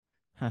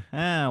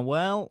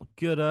Well,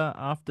 good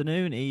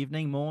afternoon,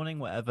 evening, morning,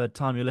 whatever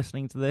time you're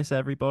listening to this,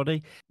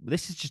 everybody.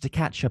 This is just a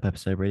catch up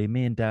episode, really.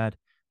 Me and Dad,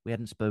 we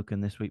hadn't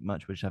spoken this week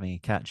much. We're just having a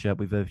catch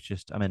up.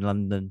 I'm in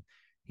London.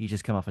 He's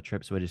just come off a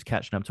trip, so we're just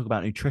catching up. Talk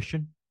about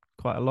nutrition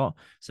quite a lot,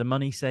 some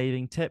money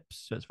saving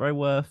tips. So it's very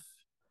worth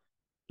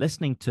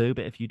listening to.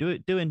 But if you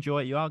do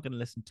enjoy it, you are going to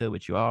listen to it,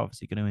 which you are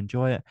obviously going to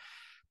enjoy it.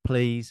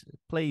 Please,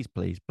 please,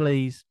 please,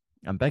 please.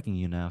 I'm begging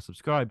you now,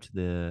 subscribe to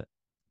the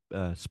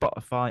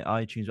Spotify,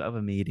 iTunes,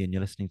 whatever medium you're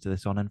listening to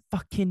this on, and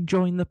fucking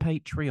join the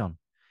Patreon.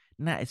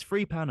 Now it's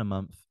 £3 a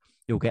month.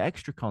 You'll get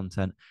extra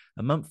content,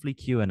 a monthly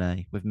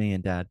Q&A with me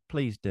and Dad.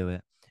 Please do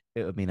it.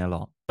 It would mean a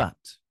lot. But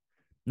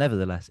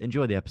nevertheless,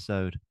 enjoy the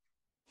episode.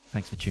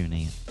 Thanks for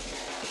tuning in.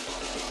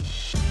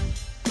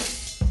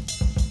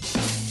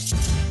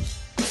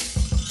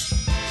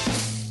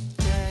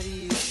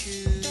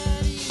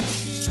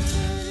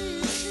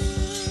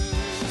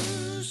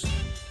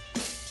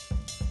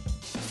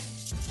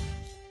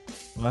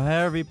 Well,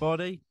 hey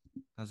everybody.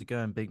 How's it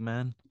going, big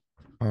man?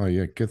 Oh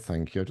yeah, good.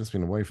 Thank you. I've just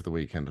been away for the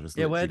weekend. I just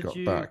Yeah, where literally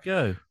did got you back.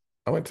 go?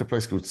 I went to a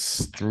place called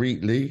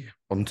Streatley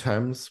on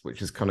Thames,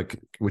 which is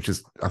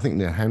I think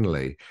near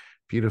Henley.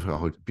 Beautiful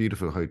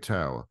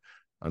hotel.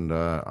 And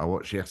I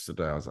watched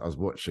yesterday. I was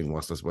watching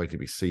whilst I was waiting to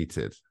be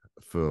seated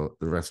for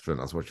the restaurant.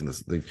 I was watching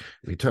this.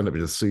 He turned up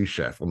as a sous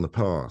chef on the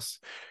pass,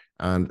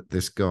 and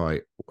this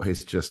guy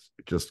is just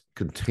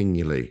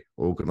continually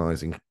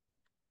organising,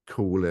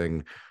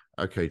 calling.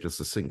 Okay, just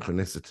the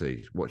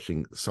synchronicity,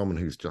 watching someone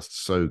who's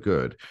just so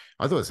good.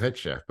 I thought it was head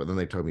chef, but then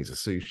they told me he's a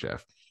sous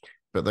chef.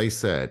 But they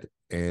said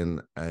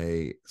in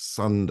a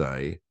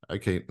Sunday,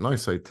 okay,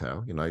 nice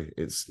hotel,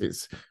 it's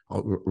as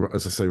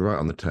I say, right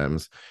on the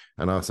Thames.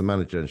 And I asked the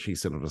manager, and she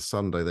said on a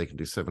Sunday they can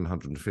do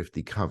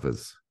 750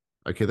 covers.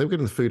 Okay, they were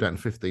getting the food out in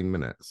 15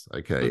 minutes.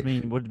 Okay,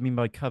 What do you mean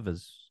by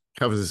covers?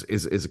 covers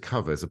is a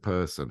cover, is a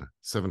person.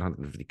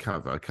 750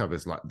 cover. A cover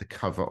is like the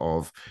cover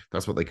of,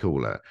 that's what they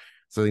call it.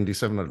 So they can do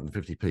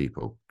 750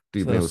 people.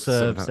 Do So they'll meals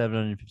serve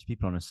 750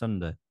 people on a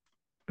Sunday.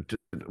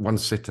 one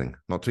sitting,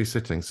 not two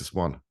sittings, just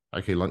one.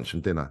 Okay, lunch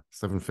and dinner,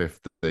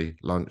 750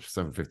 lunch,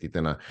 750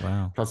 dinner.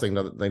 Wow. Plus they've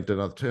done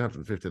another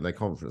 250 in their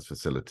conference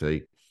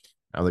facility,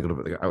 and they've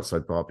got a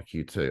outside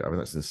barbecue too. I mean,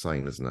 that's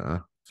insane, isn't it? Huh?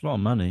 It's a lot of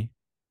money.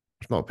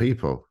 It's not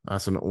people.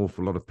 That's an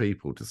awful lot of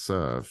people to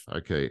serve.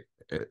 Okay,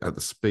 at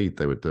the speed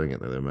they were doing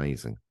it, they're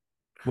amazing.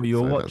 Well,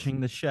 you're So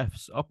watching the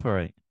chefs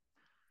operate.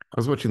 I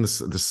was watching the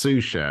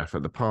sous chef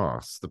at the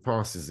pass. The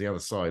pass is the other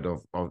side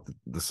of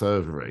the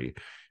servery.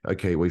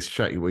 Okay, he's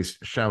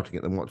shouting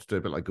at them what to do,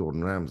 a bit like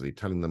Gordon Ramsay,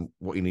 telling them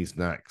what he needs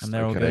next. And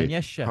they're all Okay, going,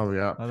 yes, chef.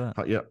 hurry up. Like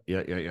that.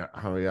 Yeah,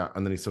 hurry up.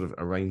 And then he's sort of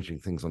arranging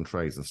things on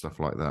trays and stuff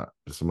like that.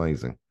 Just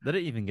amazing. They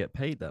don't even get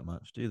paid that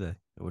much, do they?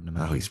 I wouldn't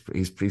Oh, imagine.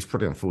 he's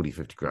probably on 40,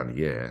 50 grand a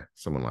year,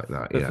 someone like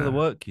that. But for the Yeah.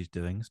 work he's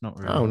doing, it's not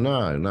really. Oh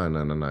no.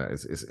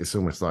 It's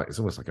almost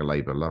like a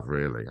labor love,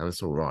 really. Oh,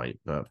 it's all right,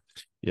 but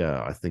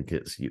yeah, I think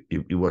it's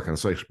you work on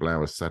sociable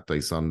hours,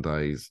 Saturdays,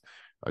 Sundays.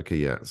 Okay,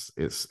 yeah,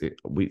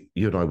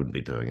 you and I wouldn't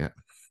be doing it.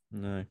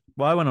 No.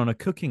 Well, I went on a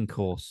cooking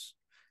course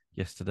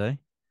yesterday.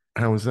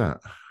 How was that?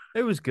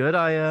 It was good.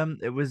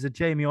 It was a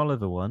Jamie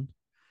Oliver one,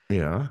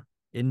 Yeah.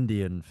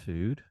 Indian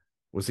food.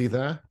 Was he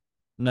there?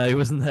 No, he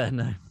wasn't there.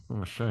 No,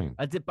 Oh, shame.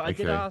 I did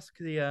Okay. ask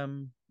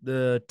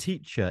the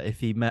teacher if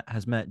he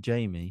has met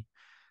Jamie,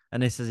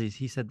 and he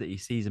said that he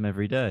sees him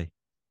every day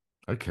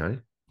Okay.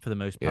 for the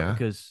most part Yeah.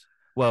 because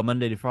well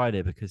Monday to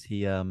Friday because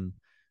the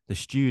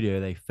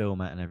studio they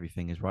film at and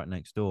everything is right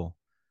next door.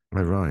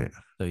 Oh, right.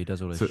 So he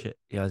does all his So, shit.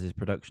 He has his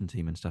production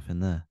team and stuff in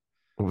there.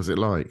 what was it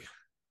like?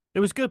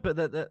 It was good, but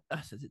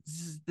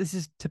this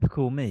is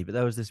typical me. But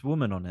there was this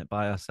woman on it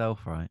by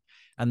herself, right?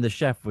 And the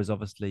chef was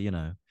obviously,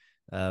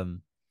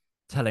 um,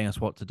 telling us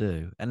what to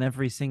do. And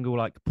every single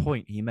like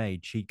point he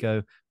made, she'd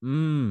go,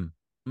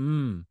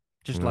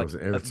 just Oh, like was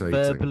it irritating?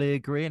 verbally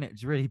agreeing.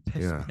 It's really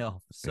pissed Yeah. me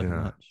off so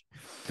Yeah. much.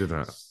 Did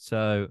that?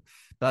 So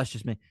that's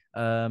just me.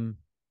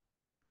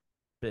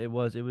 But it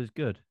was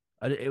good.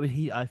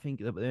 I think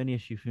the only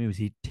issue for me was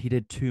he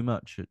did too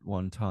much at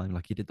one time.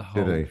 Like he did the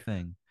Did whole he?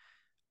 thing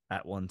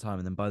at one time,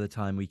 and then by the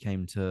time we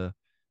came to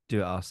do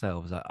it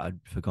ourselves, I'd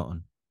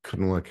forgotten.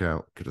 Couldn't work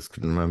out. Just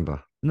couldn't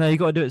remember. No, you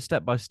got to do it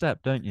step by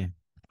step, don't you?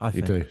 I You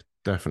think do.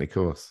 Definitely, of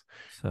course.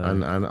 so.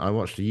 And I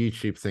watched a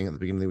YouTube thing at the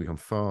beginning of the week on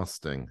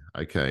fasting.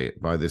 Okay,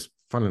 by this,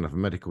 fun enough, a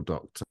medical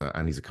doctor,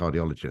 and he's a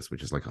cardiologist,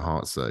 which is like a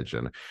heart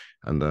surgeon.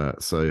 And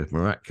so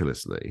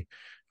miraculously,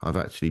 I've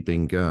actually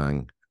been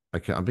going.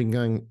 Okay, I've been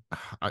going.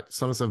 I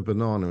sometimes have a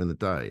banana in the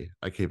day.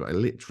 Okay, but I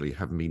literally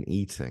haven't been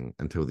eating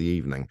until the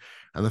evening.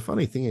 And the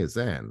funny thing is,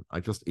 then I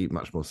just eat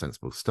much more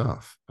sensible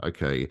stuff.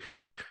 Okay,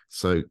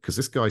 so because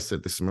this guy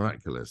said this is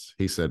miraculous.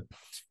 He said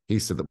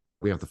that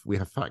we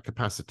have fat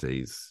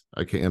capacities,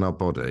 okay, in our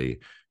body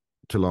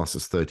to last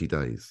us 30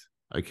 days.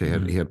 Okay,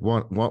 he had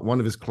one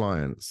of his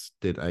clients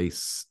did a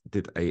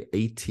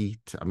 80.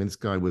 I mean, this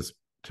guy was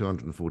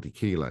 240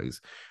 kilos,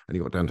 and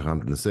he got down to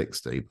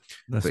 160.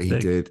 That's But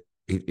big.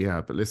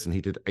 yeah. But listen,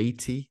 he did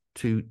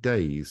 82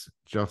 days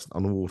just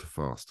on a water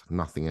fast,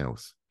 nothing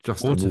else,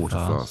 just a Water water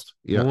fast. fast.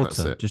 Yeah, that's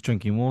Water. it. Just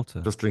drinking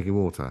water. Just drinking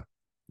water.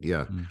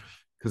 Yeah, Mm.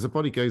 because the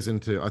body goes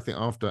into, I think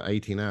after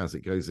 18 hours,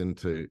 it goes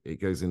into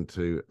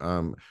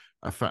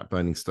a fat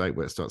burning state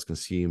where it starts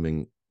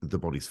consuming the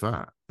body's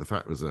fat, the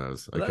fat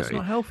reserves. But that's Okay.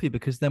 not healthy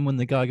because then when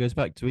the guy goes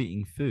back to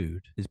eating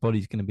food, his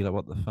body's going to be like,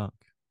 what the fuck?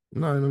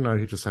 No, no, no.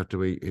 He just have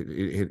to eat.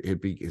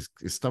 He'd be his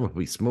stomach will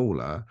be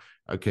smaller.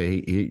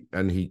 Okay,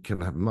 he can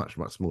have much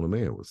smaller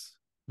meals.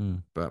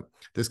 Mm. But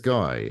this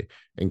guy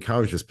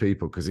encourages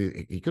people because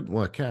he couldn't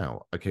work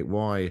out. Okay,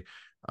 why?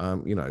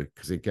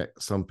 Because he get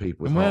some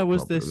people with And where heart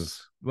was this?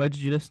 problems. Where did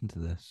you listen to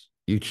this?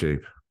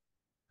 YouTube.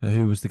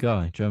 Who was the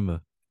guy? Do you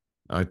remember?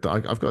 I've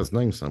got his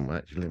name somewhere.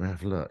 Actually, let me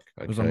have a look.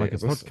 It was on Okay, like a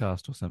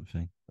podcast or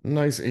something.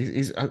 no,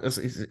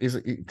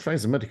 he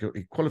trains a medical.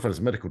 He qualified as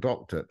a medical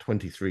doctor at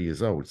 23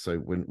 years old. So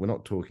we're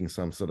not talking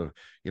some sort of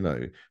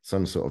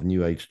some sort of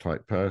new age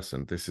type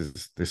person. This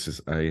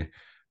is a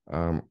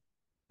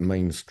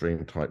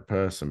mainstream type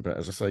person. But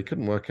as I say, he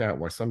couldn't work out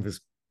why some of his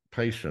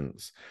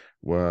patients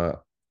were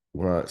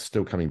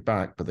still coming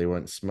back, but they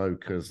weren't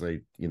smokers.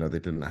 They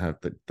didn't have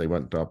that. They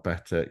weren't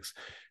diabetics.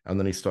 And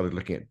then he started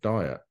looking at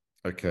diet.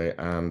 Okay,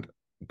 and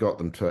got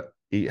them to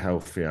eat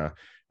healthier.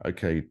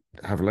 Okay,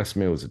 have less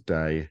meals a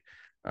day,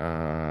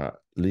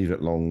 leave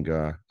it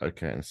longer.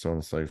 Okay, and so on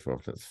and so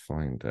forth. Let's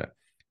find it.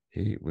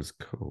 He was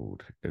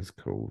called. Is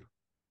called.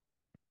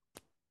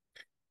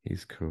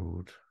 He's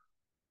called.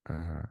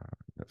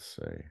 Let's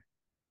see.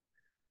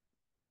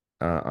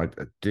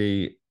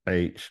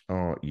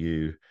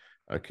 DHRU.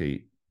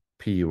 Okay,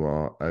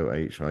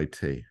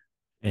 PUROHIT.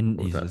 And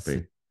What would he's that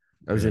be?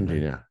 I Oh, it's don't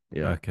Indian. know.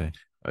 Yeah, yeah. Okay.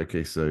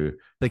 Okay, so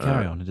They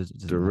carry on. It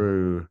doesn't matter.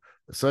 Daru.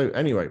 So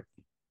anyway,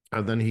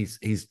 and then he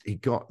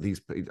got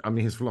these. I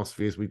mean, his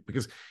philosophy is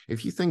because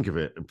if you think of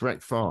it,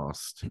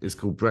 breakfast is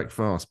called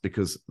breakfast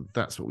because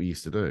that's what we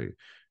used to do.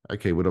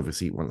 Okay, we'd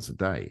obviously eat once a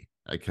day.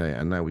 Okay,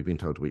 and now we've been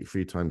told to eat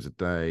 3 times a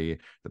day.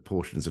 The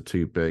portions are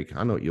too big.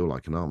 I know what you're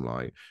like, and I'm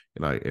like,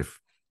 if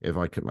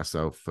I cook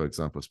myself, for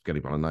example, spaghetti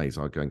bolognese,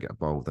 I'll go and get a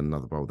bowl, then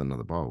another bowl, then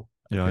another bowl.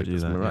 Yeah, Okay, I do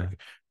that. Yeah.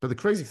 But the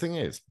crazy thing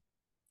is,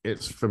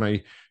 it's from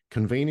a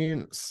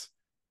convenience,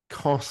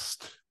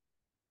 cost,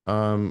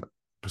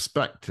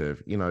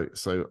 perspective.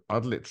 So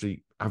I'd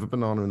literally have a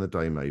banana in the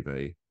day,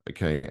 maybe,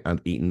 okay,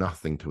 and eat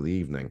nothing till the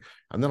evening,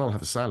 and then I'll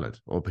have a salad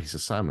or a piece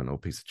of salmon or a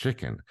piece of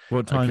chicken.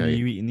 What time do Okay,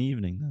 you eat in the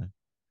evening though?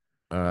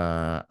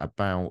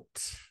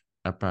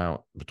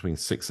 About between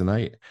 6 and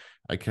 8.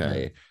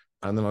 Okay,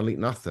 and then I'll eat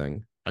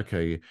nothing.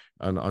 Okay,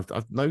 and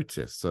I've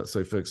noticed that.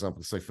 So for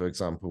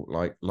example,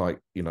 like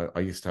I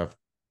used to have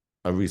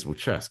a reasonable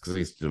chest because I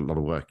used to do a lot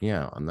of working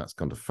out, and that's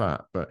gone to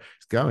fat, but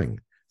it's going.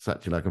 It's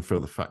actually, I can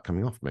feel the fat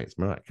coming off me. It's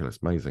miraculous,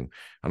 amazing.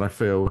 And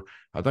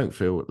I don't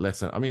feel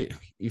less. I mean,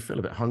 you feel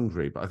a bit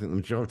hungry, but I think the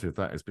majority of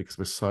that is because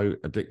we're so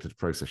addicted to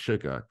processed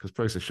sugar. Because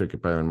processed sugar,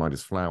 bear in mind,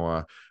 is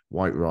flour,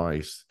 white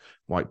rice,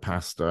 white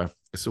pasta.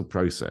 It's all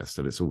processed,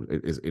 and it's all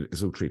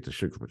treated as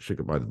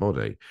sugar by the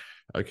body.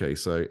 Okay,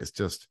 so it's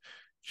just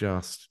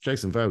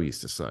Jason Vale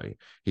used to say,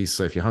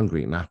 if you're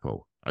hungry, eat an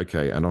apple.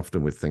 Okay, and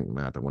often we'd think,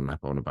 man, I don't want an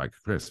apple on a bag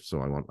of crisps, so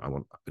I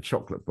want a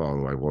chocolate bar,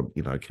 or I want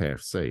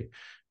KFC.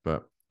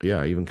 But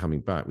yeah, even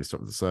coming back, we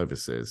stopped at the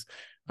services,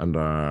 and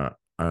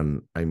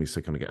Amy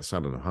said, "Can I get a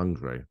salad? I'm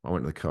hungry." I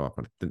went in the car,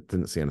 but I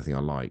didn't see anything I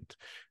liked,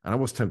 and I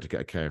was tempted to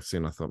get a KFC,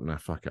 and I thought, "No,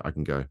 fuck it, I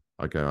can go.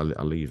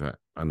 I'll leave it,"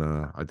 and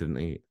I didn't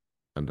eat,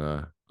 and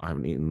I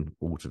haven't eaten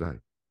all today.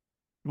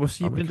 Well,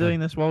 so you've been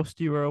doing this whilst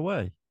you were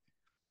away?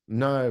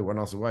 No, when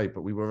I was away,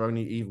 but we were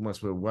only even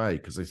once we were away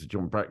because they said, "Do you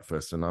want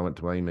breakfast?" And I went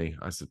to Amy.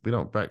 I said, "We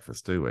don't want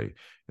breakfast, do we?"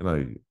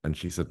 And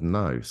she said,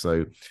 "No."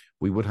 So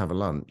we would have a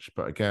lunch,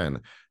 but again,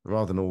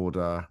 rather than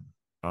order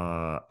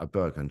a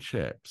burger and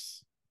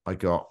chips, I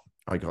got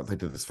they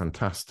did this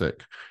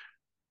fantastic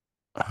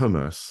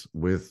hummus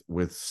with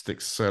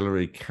sticks,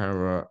 celery,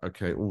 carrot,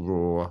 okay, all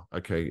raw,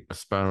 okay,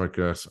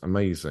 asparagus,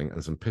 amazing,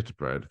 and some pita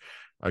bread.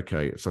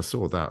 Okay, so I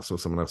saw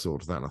someone else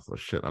order that, and I thought,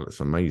 shit, that looks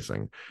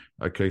amazing.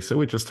 Okay, so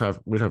we'd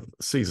have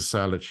Caesar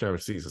salad, share a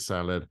Caesar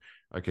salad.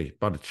 Okay,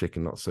 butter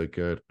chicken, not so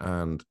good,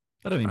 and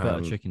I don't mean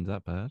butter chicken's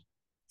that bad.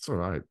 it's all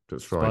right.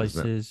 It's fried, isn't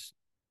it? Spices,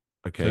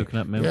 Okay,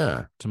 coconut milk,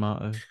 yeah,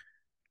 tomato.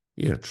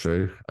 yeah,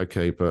 true.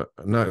 Okay, but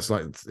no, it's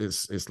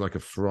like a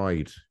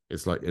fried.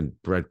 It's like in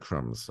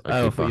breadcrumbs. Okay,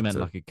 Oh, I thought you meant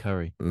butter. like a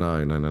curry.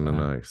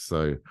 No.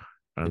 So,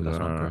 Yeah, and that's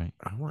not great.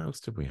 what else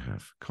did we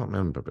have? Can't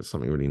remember, but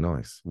something really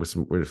nice with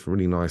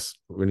really nice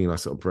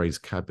little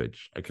braised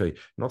cabbage. Okay,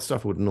 not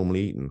stuff I would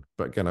normally eaten,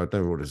 but again, I'd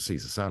never ordered a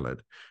Caesar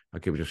salad.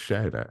 Okay, we just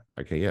shared it.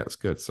 Okay, yeah, it's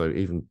good. So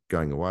even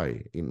going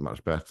away, eating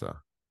much better.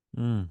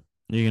 You're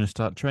going to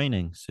start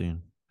training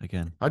soon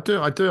again. I do.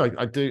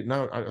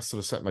 Now I sort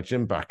of set my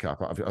gym back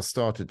up. I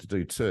started to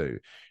do two.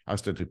 I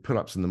started to do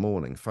pull-ups in the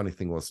morning. Funny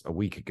thing was, a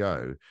week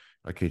ago,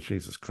 okay,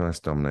 Jesus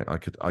Christ, Dominic,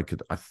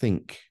 I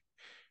think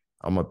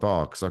on my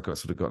bar, because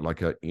I've got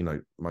like a,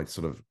 my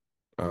sort of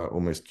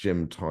almost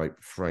gym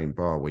type frame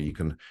bar where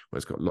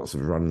it's got lots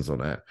of runs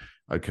on it,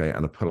 okay,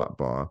 and a pull-up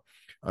bar.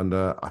 And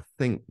I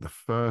think the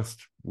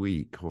first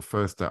week or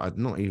first day,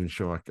 I'm not even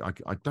sure.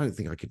 I don't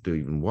think I could do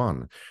even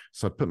one.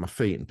 So I'd put my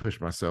feet and push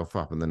myself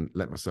up and then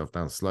let myself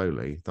down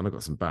slowly. Then I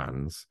got some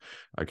bands.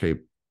 Okay.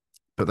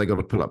 But they got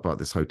to pull up at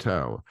this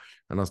hotel.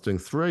 And I was doing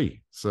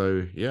 3. So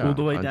All yeah,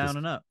 the way I down just,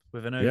 and up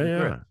with an yeah,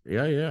 over grip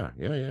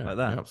yeah, like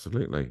that.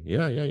 absolutely.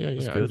 Yeah.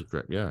 That's Over good.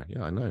 grip. Yeah.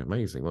 I know.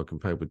 Amazing. Well,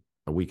 compared with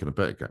a week and a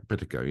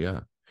bit ago.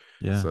 Yeah.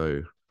 Yeah.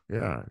 So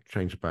yeah,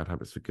 change bad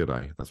habits for good,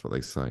 eh? That's what they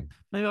say.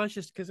 Maybe I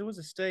just because there was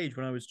a stage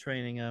when I was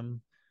training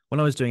when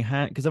I was doing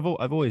hand because I've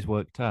always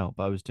worked out,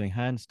 but I was doing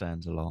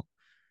handstands a lot.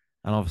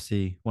 And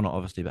obviously, well not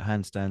obviously, but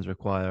handstands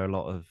require a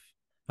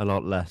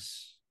lot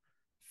less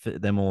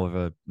they're more of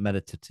a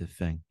meditative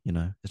thing, you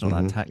know. It's not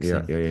that Yeah,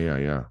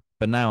 taxing. yeah.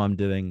 But now I'm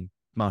doing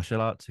martial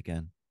arts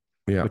again,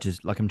 Yeah. which is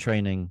like I'm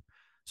training.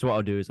 So what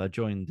I'll do is I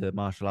join the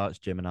martial arts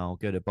gym and I'll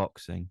go to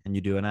boxing and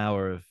you do an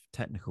hour of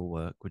technical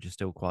work, which is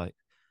still quite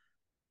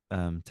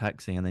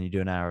taxing, and then you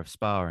do an hour of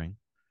sparring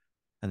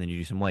and then you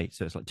do some weights.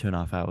 So it's like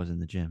 2.5 hours in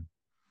the gym,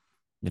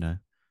 you know,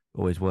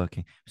 always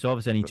working. So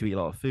obviously I need But to eat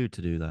a lot of food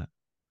to do that.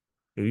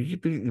 But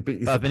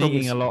the I've been problem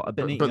eating a is, lot. I've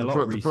been eating but a lot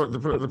the recently.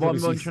 But problem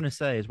is, what I'm trying to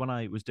say is when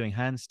I was doing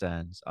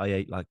handstands, I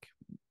ate like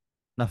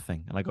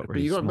nothing and I got but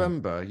really small.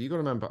 you got to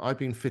remember, I've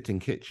been fitting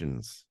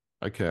kitchens.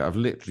 Okay, I've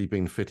literally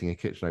been fitting a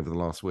kitchen over the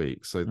last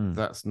week. So Mm.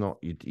 that's not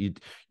you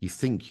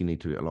think you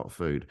need to eat a lot of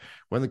food.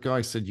 When the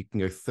guy said you can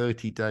go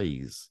 30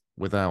 days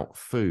without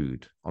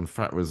food on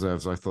fat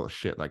reserves, I thought,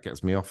 shit, that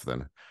gets me off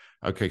then.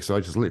 Okay, so I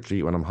just literally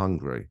eat when I'm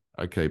hungry.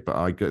 Okay, but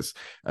I guess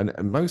and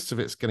most of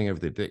it's getting over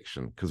the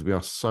addiction because we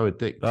are so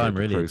But I'm addicted to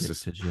really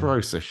addicted. Yeah.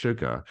 processed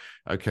sugar.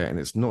 Okay, and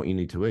it's not you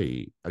need to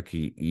eat.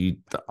 Okay,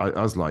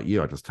 I was like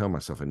you. I just tell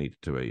myself I needed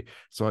to eat.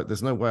 So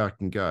there's no way I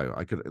can go.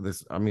 I could.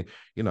 This. I mean,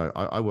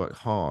 I work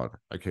hard.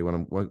 Okay, when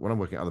I'm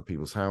working at other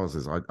people's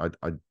houses, I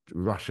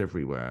rush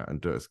everywhere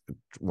and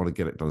want to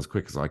get it done as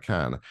quick as I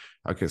can.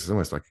 Okay, so it's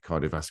almost like a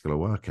cardiovascular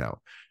workout.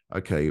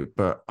 Okay,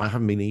 but I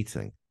haven't been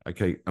eating.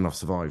 Okay, and I've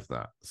survived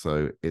that.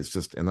 So it's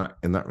just in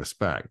that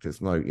respect, it's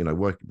no,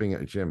 being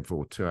at a gym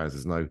for 2 hours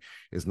is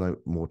no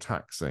more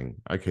taxing,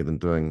 okay, than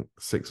doing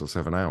 6 or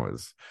 7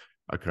 hours,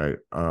 okay,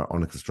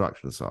 on a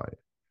construction site.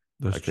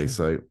 That's Okay,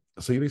 true.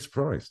 so you'll be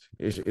surprised.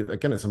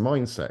 Again, it's a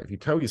mindset. If you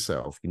tell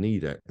yourself you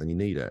need it, then you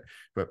need it.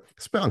 But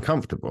it's a bit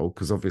uncomfortable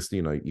because obviously,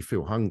 you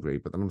feel hungry.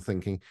 But then I'm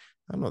thinking,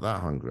 I'm not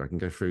that hungry. I can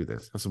go through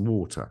this. Have some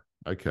water,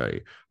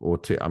 okay, or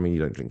tea. I mean, you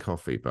don't drink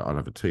coffee, but I'll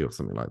have a tea or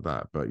something like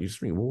that. But you just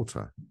drink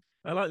water.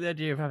 I like the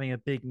idea of having a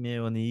big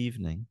meal in the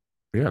evening.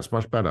 Yeah, it's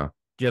much better.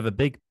 Do you have a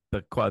big,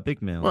 but quite a big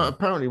meal Well, then?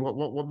 apparently,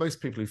 what most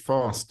people who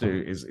fast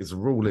do is the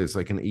rule is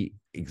they can eat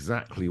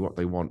exactly what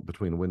they want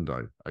between a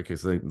window. Okay,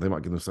 so they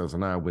might give themselves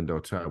an hour window or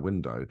 2 hour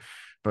window,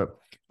 but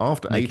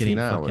after And they can 18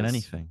 eat fucking hours,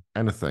 anything.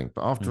 anything.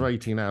 But after Mm.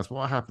 18 hours,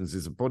 what happens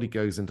is the body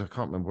goes into, I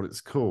can't remember what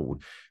it's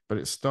called, but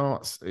it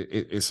starts.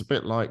 It's a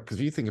bit like because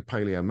if you think of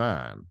paleo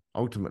man,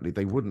 ultimately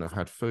they wouldn't have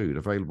had food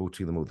available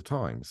to them all the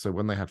time. So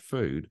when they had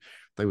food,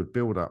 they would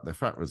build up their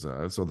fat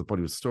reserves, or the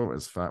body would store it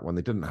as fat. When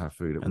they didn't have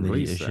food, it And would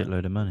they'd eat a release it.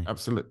 shitload of money,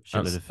 Absolutely,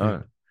 shitload of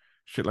food.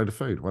 shitload of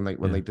food when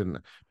Yeah. they didn't.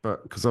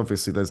 But because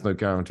obviously there's no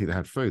guarantee they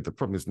had food. The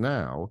problem is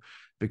now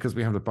because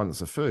we have an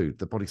abundance of food,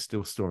 the body's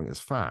still storing it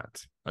as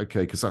fat.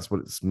 Okay, because that's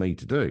what it's made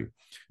to do.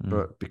 Mm.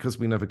 But because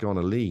we never go on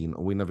a lean,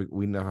 or we never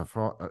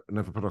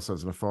put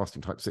ourselves in a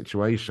fasting type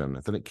situation,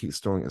 then it keeps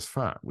storing it as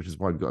fat, which is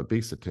why we've got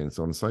obesity and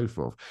so on and so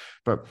forth.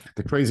 But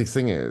the crazy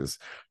thing is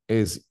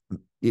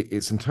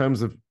it's in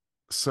terms of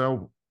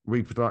cell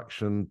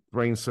reproduction,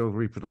 brain cell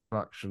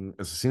reproduction.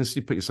 As soon as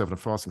you put yourself in a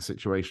fasting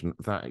situation,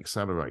 that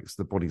accelerates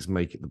the body's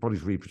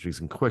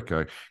reproducing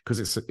quicker because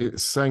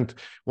it's saying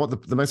what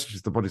the message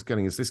is the body's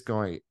getting is this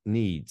guy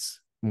needs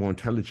more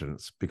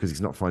intelligence because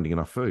he's not finding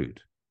enough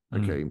food.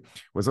 Okay.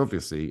 Whereas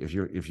obviously, if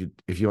you're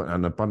in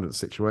an abundant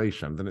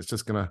situation, then it's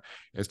just gonna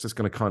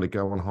kind of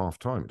go on half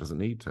time. It doesn't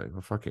need to.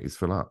 Well, fuck it, he's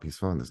full up. He's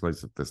fine. There's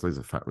loads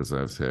of fat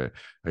reserves here.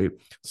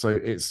 So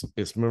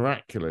it's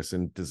miraculous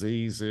in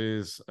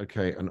diseases,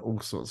 okay, and all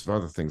sorts of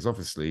other things.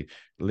 Obviously,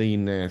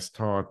 leanness,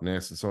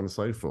 tiredness, and so on and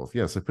so forth.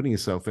 Yeah. So putting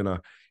yourself in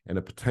a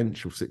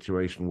potential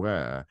situation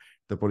where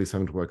the body's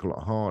having to work a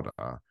lot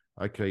harder,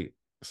 okay,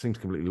 seems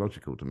completely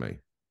logical to me.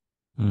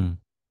 Mm.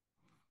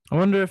 I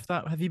wonder if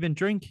that have you been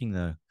drinking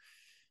though?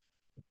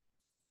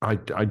 I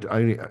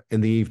only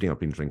in the evening I've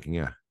been drinking,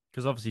 yeah.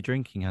 Because obviously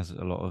drinking has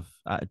a lot of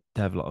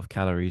they have a lot of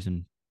calories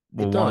and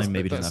It well, does, wine but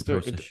maybe doesn't that's have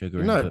still processed sugar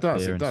in, no, it but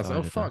does, beer it and does. Oh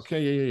cider does. fuck, yeah,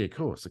 of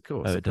course,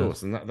 Oh, it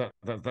does. and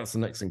that's the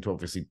next thing to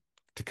obviously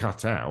to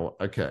cut out.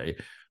 Okay,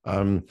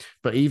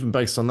 but even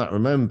based on that,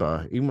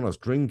 remember, even when I was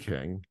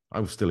drinking,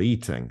 I was still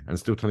eating and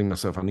still telling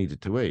myself I needed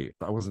to eat,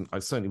 but I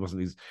certainly wasn't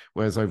these.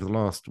 Whereas over the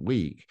last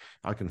week,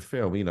 I can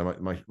feel,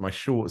 my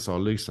shorts are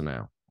looser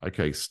now.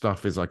 Okay,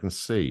 stuff is I can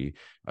see.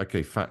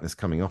 Okay, fatness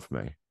coming off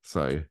me.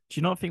 So Do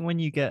you not think when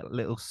you get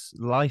little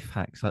life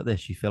hacks like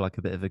this, you feel like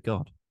a bit of a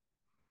god?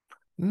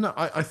 No,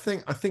 I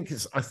think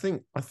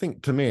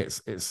to me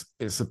it's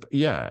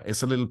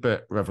a little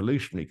bit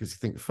revolutionary because you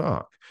think,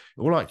 fuck,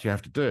 all I actually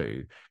have to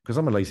do, because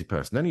I'm a lazy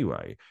person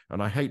anyway,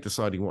 and I hate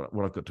deciding what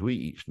I've got to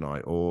eat each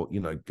night, or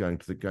going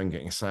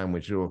getting a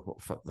sandwich, or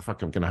what the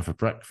fuck I'm gonna have for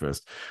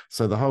breakfast.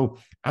 So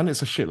and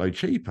it's a shitload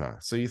cheaper.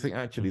 So you think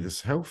actually this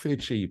healthier,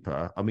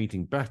 cheaper, I'm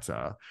eating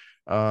better.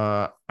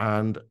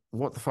 And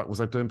what the fuck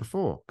was I doing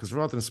before? Because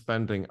rather than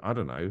spending, I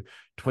don't know,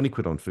 20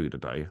 quid on food a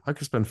day, I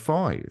could spend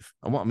five.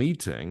 And what I'm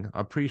eating,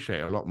 I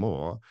appreciate a lot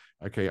more.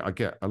 Okay, I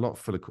get a lot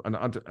full of, and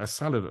a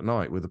salad at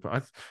night with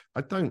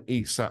I don't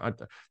eat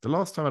salad. The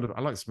last time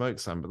I like smoked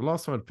salmon, but the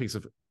last time I had a piece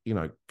of,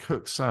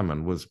 cooked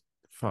salmon was,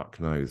 fuck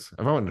knows.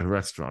 If I went to a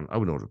restaurant, I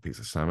wouldn't order a piece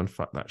of salmon.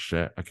 Fuck that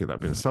shit. Okay,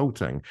 that'd be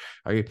insulting.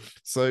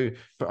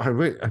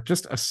 But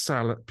just a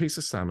salad, piece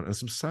of salmon and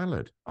some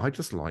salad. I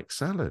just like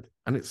salad,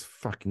 and it's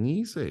fucking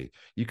easy.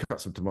 You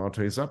cut some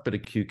tomatoes up, bit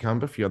of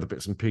cucumber, a few other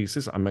bits and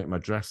pieces. I make my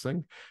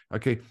dressing.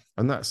 Okay,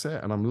 and that's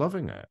it. And I'm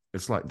loving it.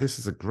 It's like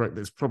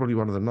it's probably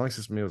one of the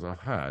nicest meals I've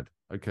had.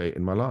 Okay,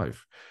 in my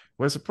life.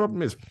 Whereas the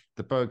problem is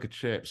the burger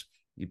chips.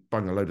 You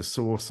bung a load of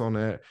sauce on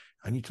it,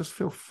 and you just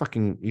you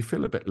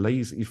feel a bit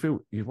lazy. You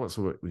feel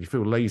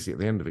lazy at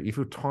the end of it. You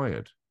feel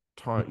tired.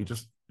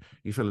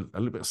 You feel a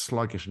little bit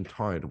sluggish and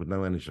tired with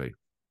no energy.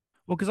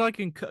 Well, because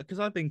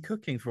I've been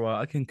cooking for a while.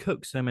 I can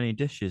cook so many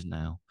dishes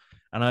now,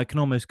 and I can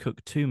almost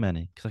cook too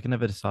many because I can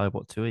never decide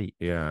what to eat.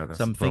 Yeah, So that's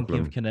the I'm thinking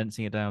of problem.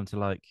 condensing it down to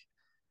like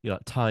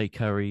Thai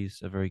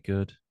curries are very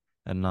good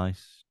and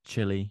nice,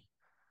 chili,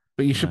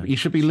 But you should be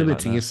shit like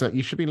limiting that. yourself.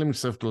 You should be limiting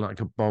yourself to like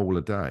a bowl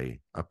a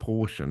day, a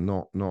portion,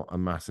 not a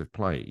massive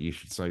plate. You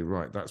should say,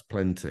 right, that's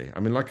plenty. I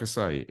mean, like I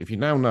say, if you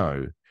now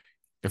know,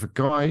 if a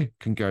guy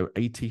can go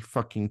 80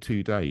 fucking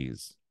 2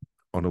 days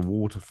on a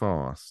water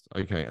fast,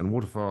 okay, and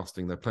water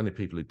fasting, there are plenty of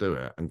people who do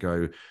it and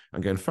go.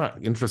 In fact,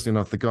 interesting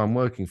enough, the guy I'm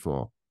working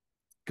for,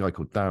 a guy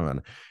called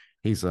Darren,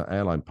 he's an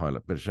airline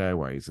pilot, British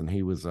Airways, and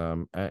he was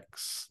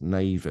ex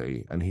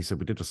Navy. And he said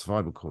we did a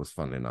survival course,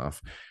 funnily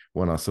enough,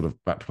 when I was sort of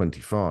about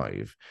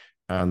 25,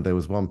 and there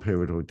was one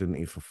period where we didn't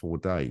eat for 4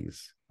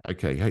 days.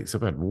 Okay, hey, so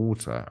I had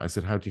water. I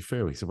said, how do you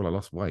feel? He said, well, I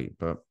lost weight,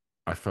 but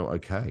I felt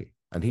okay.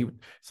 And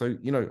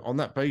on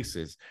that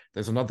basis,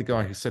 there's another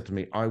guy who said to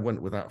me, I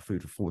went without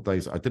food for 4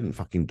 days. I didn't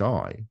fucking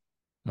die.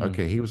 Mm.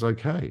 Okay, he was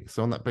okay.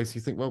 So on that basis,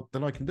 you think, well,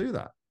 then I can do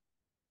that.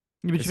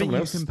 Yeah, but do If you think someone you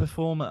else, can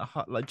perform at a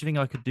high, like? Do you think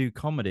I could do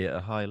comedy at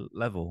a high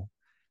level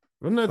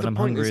well, no, when the I'm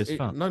point hungry is, as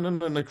fuck?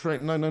 no,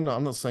 correct, no.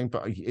 I'm not saying,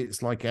 but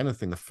it's like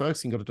anything. The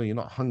first thing you got to do, you're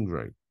not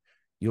hungry.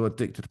 You're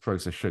addicted to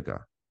processed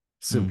sugar.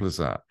 Mm. Simple as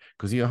that.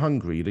 Because you're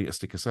hungry, you'd eat a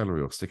stick of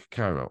celery or a stick of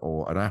carrot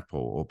or an apple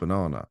or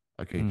banana.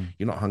 Okay, Mm.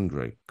 you're not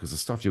hungry because the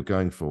stuff you're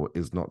going for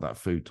is not that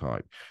food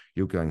type.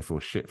 You're going for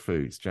shit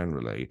foods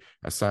generally,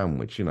 a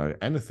sandwich,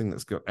 anything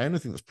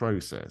that's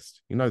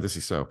processed. You know this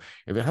yourself.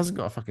 If it hasn't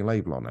got a fucking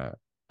label on it,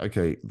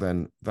 okay,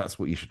 then that's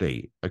what you should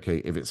eat. Okay,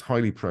 if it's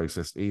highly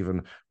processed,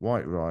 even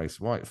white rice,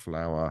 white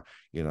flour,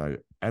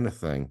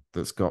 anything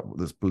that's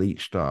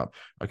bleached up,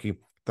 okay,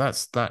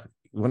 that's that.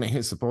 When it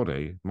hits the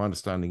body, my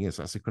understanding is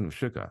that's equivalent of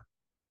sugar.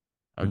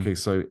 Mm. Okay,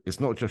 so it's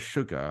not just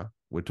sugar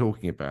we're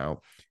talking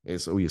about,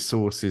 it's all your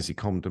sauces, your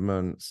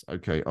condiments.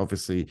 Okay,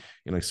 obviously,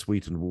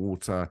 sweetened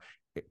water.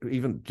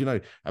 Even,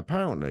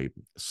 apparently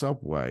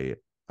Subway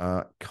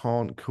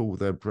can't call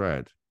their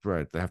bread.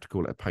 They have to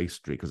call it a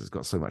pastry because it's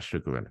got so much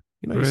sugar in it.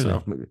 You know Really?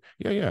 yourself.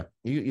 Yeah.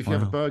 If you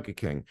have a Wow. Burger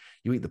King,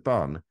 you eat the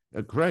bun.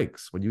 At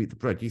Greg's, when you eat the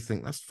bread, you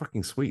think that's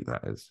fucking sweet,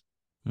 that is.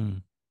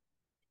 Mm.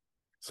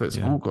 So Yeah.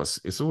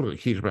 it's all got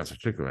huge amounts of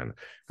sugar in,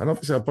 and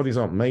obviously our bodies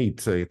they're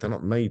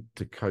not made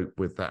to cope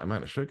with that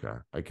amount of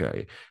sugar.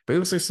 Okay, but he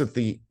also said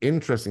the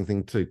interesting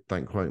thing too.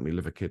 Don't quote me,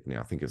 liver kidney.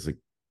 I think it's a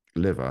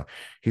liver.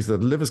 He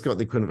said the liver's got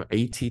the equivalent of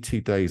 82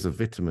 days of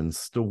vitamins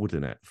stored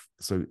in it.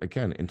 So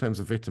again, in terms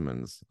of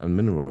vitamins and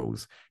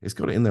minerals, it's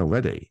got it in there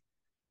already.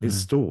 It's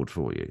Mm. stored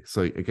for you.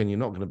 So again, you're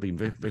not going to be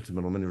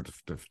vitamin or mineral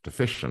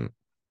deficient.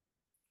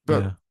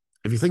 But Yeah.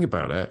 if you think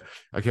about it,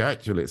 okay,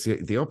 actually, it's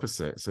the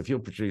opposite. So if you're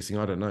producing,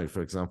 I don't know,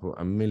 for example,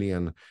 1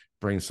 million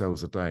brain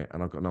cells a day,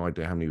 and I've got no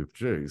idea how many we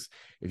produce,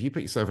 if you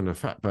put yourself in a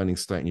fat burning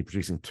state and you're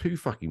producing 2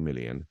 fucking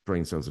million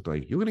brain cells a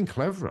day, you're getting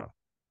cleverer.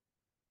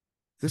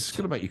 This is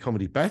going to make your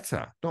comedy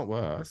better, not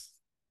worse.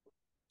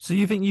 So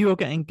you think you're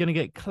gonna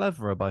get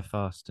cleverer by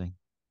fasting?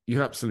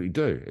 You absolutely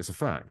do. It's a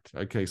fact.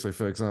 Okay, so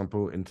for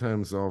example, in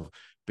terms of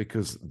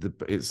because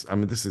I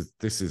mean, this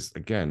is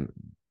again,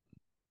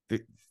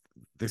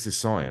 this is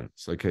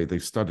science. Okay,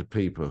 they've studied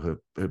people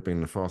who've been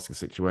in a fasting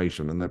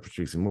situation, and they're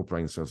producing more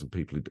brain cells than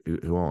people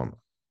who aren't.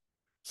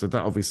 So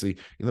that obviously,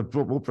 the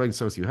more brain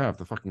cells you have,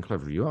 the fucking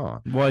cleverer you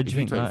are. Why do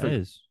you If you think take, that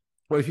is?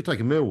 well, if you take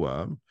a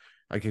mealworm,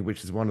 okay,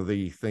 which is one of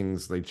the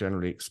things they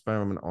generally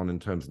experiment on in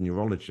terms of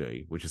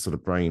neurology, which is sort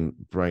of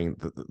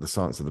the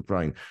science of the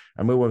brain.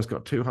 And mealworm's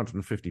got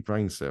 250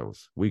 brain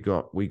cells. We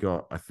got,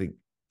 I think,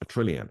 1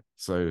 trillion.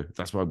 So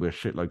that's why we're a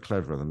shitload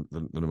cleverer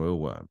than a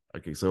mealworm.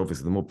 Okay, so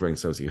obviously, the more brain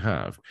cells you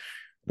have,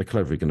 the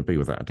cleverer you're going to be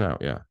without a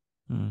doubt. Yeah.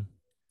 Hmm.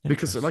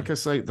 Because, like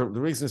Interesting. I say, the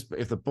reason is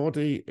if the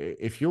body,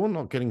 if you're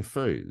not getting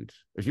food,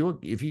 if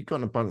you've got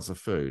an abundance of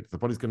food, the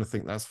body's going to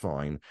think that's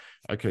fine.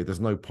 Okay, there's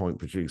no point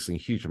producing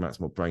huge amounts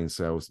more brain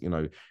cells.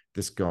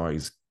 This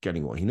guy's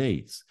getting what he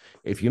needs.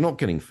 If you're not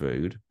getting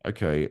food,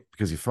 okay,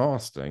 because you're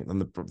fasting, then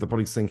the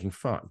body's thinking,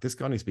 fuck, this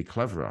guy needs to be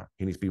cleverer.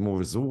 He needs to be more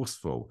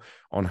resourceful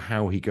on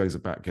how he goes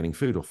about getting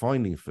food or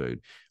finding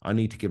food. I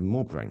need to give him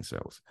more brain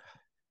cells.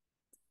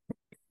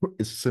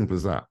 It's as simple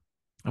as that.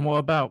 And what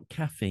about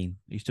caffeine?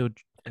 You still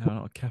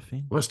not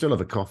caffeine? Well, I still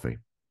have a coffee.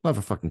 I have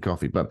a fucking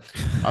coffee, but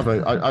I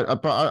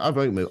have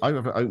oat milk. I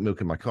have oat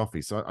milk in my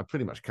coffee, so I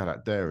pretty much cut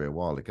out dairy a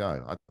while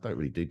ago. I don't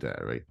really do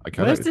dairy.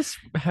 Where's this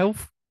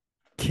health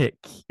kick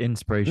No,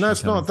 inspiration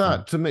it's coming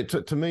not from?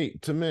 that.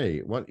 To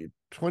me,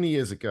 20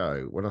 years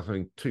ago, when I was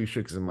having 2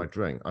 sugars in my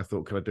drink, I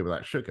thought, could I do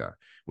without sugar?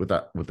 Would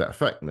that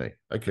affect me?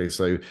 Okay,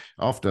 so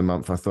after a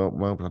month, I thought,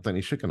 well, I don't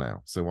need sugar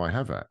now, so why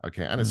have it?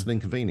 Okay, and it's Hmm. an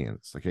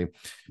inconvenience. Okay,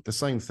 the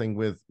same thing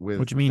with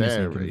What do you mean it's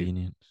an dairy.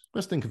 inconvenience?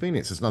 Just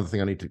inconvenience is another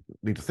thing I need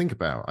to think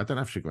about. I don't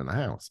have sugar in the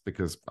house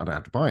because I don't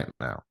have to buy it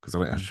now because I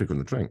don't have Hmm. sugar in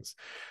the drinks.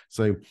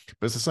 So,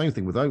 but it's the same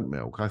thing with oat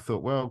milk. I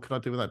thought, well, could I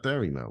do without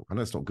dairy milk? I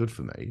know it's not good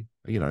for me.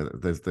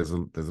 There's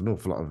an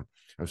awful lot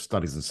of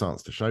studies and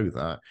science to show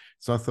that.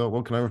 So I thought,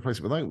 well, can I replace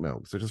it with oat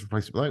milk? So just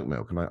replace it with oat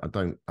milk. And I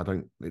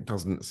don't. It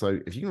doesn't. So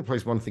if you can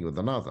replace one thing with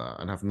another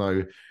and have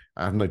no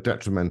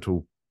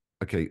detrimental,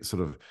 okay,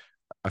 sort of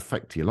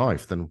effect to your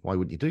life, then why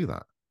would you do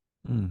that?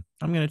 I'm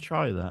going to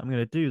try that. I'm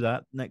going to do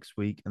that next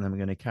week, and then we're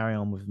going to carry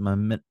on with my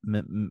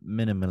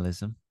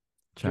minimalism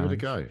Give it a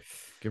challenge. go.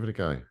 Give it a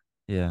go.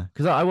 Yeah,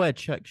 because I wear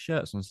check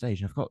shirts on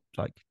stage, and I've got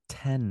like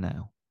 10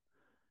 now,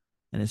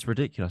 and it's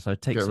ridiculous. I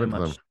take Get so rid of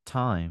them. much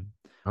time.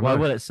 I Well, I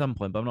know. will at some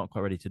point, but I'm not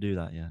quite ready to do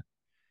that yet.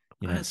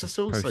 It's It's a just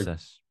also,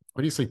 process.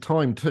 when you say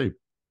time too,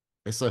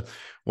 it's what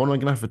am I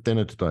going to have for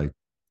dinner today?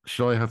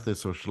 Shall I have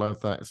this or shall I have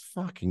that? It's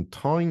fucking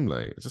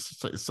timely. It's just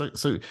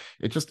so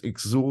it just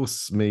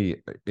exhausts me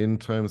in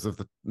terms of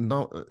the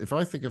not. If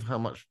I think of how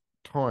much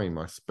time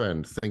I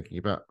spend thinking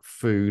about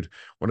food,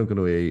 what I'm going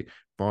to eat,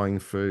 buying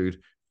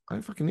food, I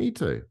don't fucking need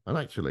to. And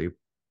actually,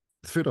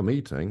 the food I'm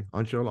eating, I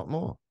enjoy a lot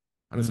more.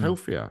 And it's Mm.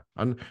 healthier,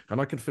 and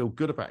I can feel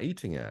good about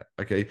eating it.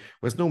 Okay,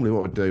 whereas normally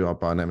what I do, I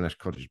buy an M&S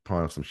cottage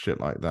pie or some shit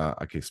like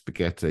that. Okay,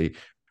 spaghetti.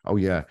 Oh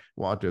yeah,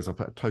 what I do is I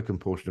put a token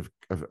portion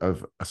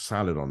of a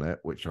salad on it,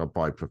 which I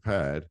buy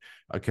prepared.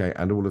 Okay,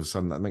 and all of a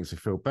sudden that makes me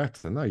feel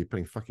better. No, you're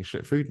putting fucking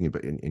shit food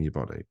in your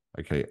body.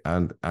 Okay,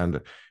 and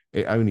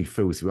it only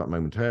fills you up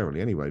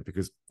momentarily anyway,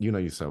 because you know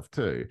yourself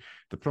too.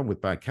 The problem with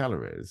bad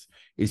calories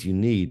is you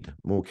need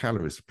more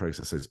calories to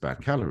process those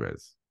bad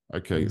calories.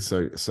 Okay,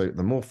 Mm. so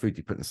the more food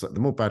you put inside, the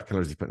more bad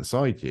calories you put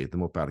inside you, the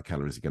more bad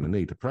calories you're going to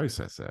need to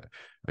process it.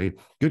 Okay?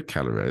 Good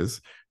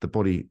calories, the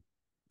body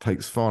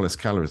takes far less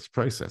calories to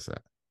process it.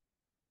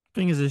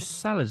 Thing is, this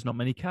salad's not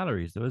many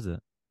calories, though, is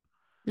it?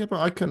 Yeah, but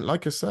I can,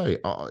 like I say,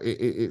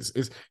 it's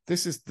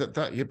this is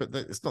that yeah, but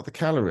it's not the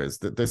calories.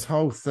 That this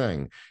whole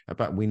thing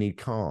about we need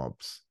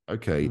carbs.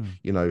 Okay,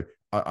 Mm.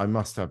 I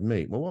must have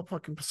meat. Well, what if I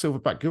can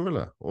silverback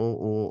gorilla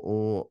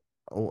or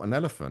an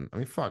elephant? I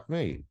mean, fuck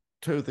me.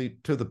 Two of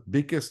the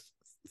biggest.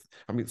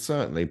 I mean,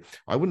 certainly,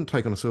 I wouldn't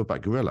take on a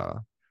silverback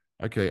gorilla.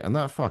 Okay, and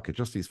that fucker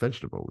just eats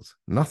vegetables,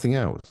 nothing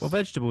Well, else.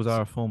 vegetables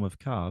are a form of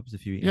carbs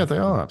if you eat Yeah, enough they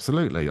of are them.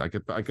 absolutely. I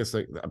guess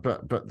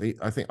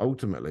I think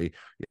ultimately,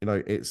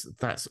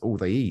 that's all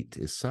they eat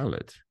is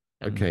salad,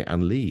 Mm. okay,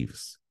 and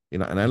leaves.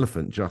 An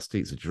elephant just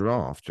eats, a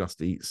giraffe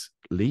just eats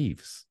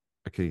leaves.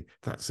 Okay,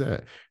 that's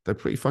it. They're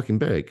pretty fucking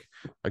big.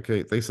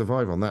 Okay, they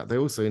survive on that. They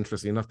also,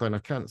 interestingly enough, don't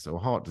have cancer or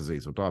heart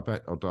disease or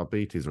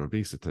diabetes or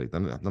obesity.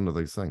 None of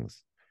those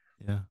things.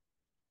 Yeah.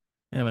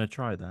 Yeah, I'm going to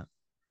try that.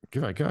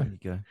 Give it a go. There you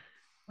go.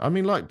 I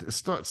mean, like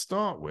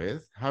start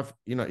with have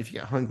if you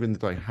get hungry in the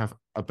day, have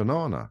a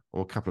banana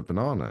or a couple of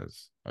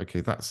bananas.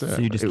 Okay, that's So it.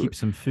 you just keep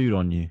some food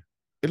on you.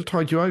 It'll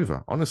tide you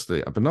over.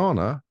 Honestly, a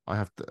banana.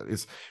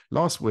 It's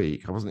last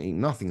week. I wasn't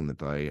eating nothing in the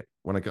day.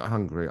 When I got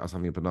hungry, I was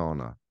having a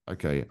banana.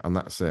 Okay, and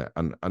that's it.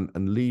 And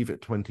leave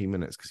it 20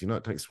 minutes because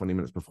it takes 20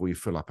 minutes before you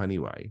fill up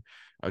anyway.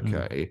 Mm.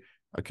 Okay,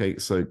 okay.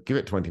 So give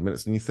it 20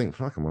 minutes, and you think,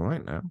 "Fuck, I'm all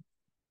right now."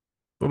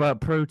 What about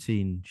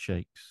protein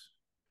shakes?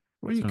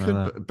 Well, you Something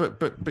could, like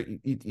but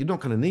you're not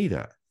going to need it.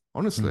 that. Mm.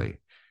 Honestly,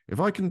 if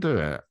I can do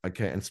it,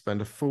 okay, and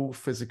spend a full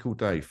physical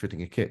day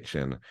fitting a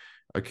kitchen,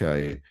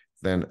 okay,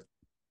 then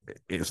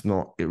it's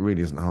not. It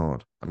really isn't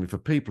hard. I mean, for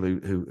people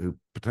who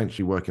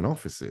potentially work in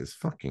offices,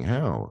 fucking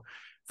hell.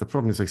 The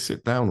problem is they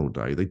sit down all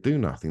day, they do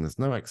nothing. There's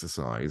no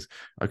exercise.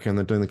 Okay, and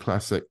they're doing the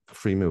classic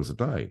 3 meals a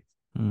day.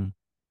 Mm.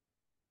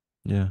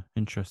 Yeah,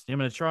 interesting. I'm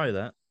going to try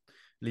that.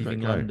 Give it a Leaving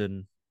go.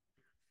 London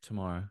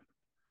tomorrow.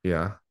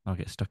 Yeah, I'll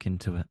get stuck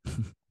into it.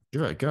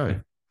 give it a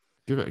go.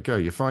 Give it a go.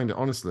 You find it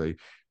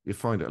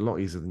a lot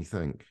easier than you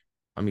think.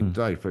 I mean, Mm.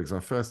 day, for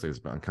example, first day was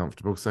a bit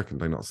uncomfortable. Second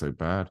day, not so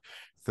bad.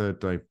 Third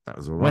day, that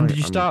was all When right. did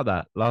you I mean, start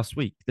that? Last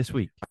week? This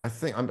week? I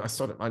think I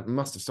started. I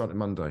must have started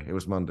Monday. It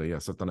was Monday.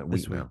 Yes, I've done it a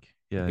This week now. week?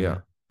 Yeah, yeah.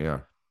 Yeah, yeah.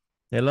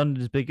 Yeah,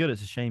 London's been good.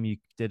 It's a shame you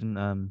didn't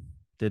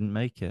didn't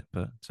make it,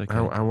 but it's okay.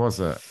 How was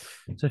it?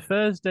 So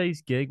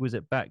Thursday's gig was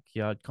at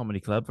Backyard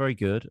Comedy Club. Very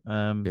good.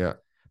 Yeah.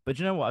 But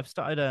you know what? I've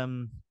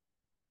started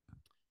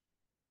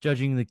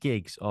judging the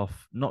gigs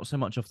off not so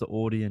much off the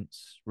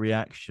audience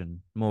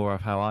reaction, more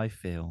of how I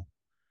feel.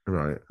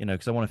 Right. You know,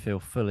 because I want to feel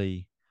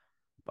fully.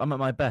 I'm at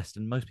my best,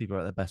 and most people are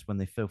at their best when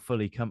they feel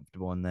fully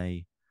comfortable and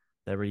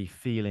they're really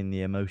feeling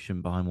the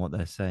emotion behind what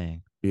they're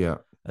saying, Yeah.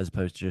 as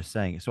opposed to just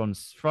saying it. So on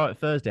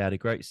Thursday, I had a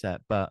great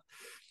set, but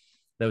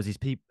there was these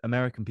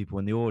American people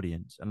in the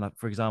audience, and like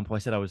for example, I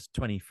said I was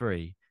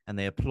 23, and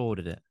they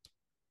applauded it.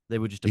 They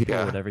would just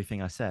applaud Yeah.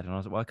 everything I said, and I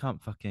was like, well, I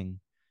can't fucking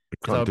I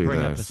because I can't would do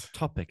bring up a this.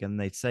 topic and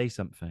they'd say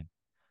something.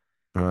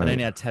 I Right.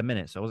 only had 10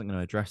 minutes, so I wasn't going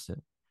to address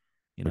it,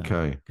 you know,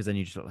 Okay. because then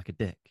you just look like a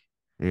dick.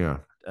 Yeah.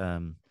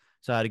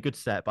 So I had a good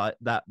set, but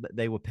that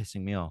they were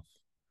pissing me off.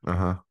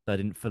 Uh-huh. So I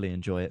didn't fully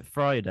enjoy it.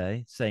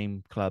 Friday,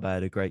 same club, I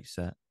had a great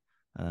set.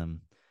 I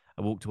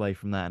walked away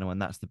from that and I went,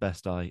 that's the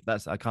best I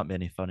can't be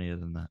any funnier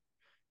than that,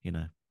 you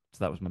know.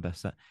 So that was my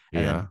best set.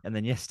 Yeah. And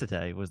then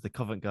yesterday was the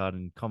Covent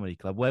Garden Comedy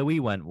Club where we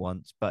went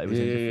once, but it was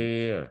Yeah. in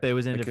different Yeah. but it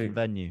was in a Okay. different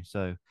venue.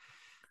 So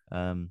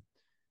and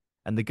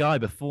the guy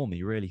before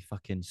me really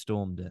fucking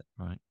stormed it,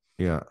 right?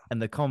 Yeah. And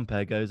the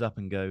compere goes up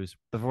and goes,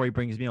 before he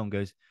brings me on,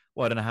 goes,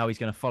 well, I don't know how he's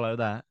going to follow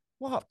that.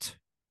 What?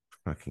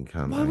 Fucking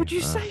can't Why they? would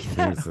you say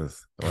that?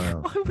 Jesus.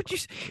 Wow. Why would you?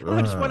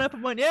 I just went up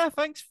and went, yeah,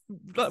 thanks.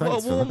 Like, what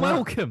Thanks a for warm that.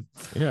 welcome.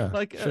 Yeah.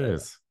 Like,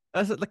 cheers.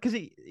 because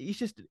he's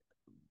just.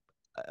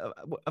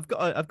 I've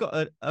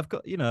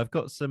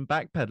got some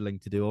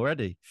backpedaling to do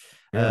already.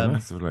 Yeah,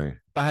 massively.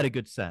 But I had a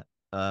good set.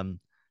 I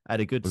had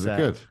a good Was set.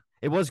 it good?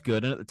 It was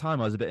good, and at the time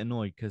I was a bit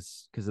annoyed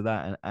because of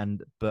that,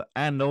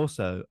 and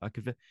also I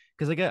could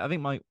because I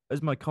think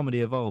as my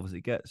comedy evolves,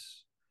 it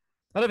gets.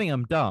 I don't think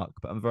I'm dark,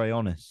 but I'm very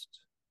honest.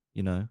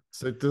 You know.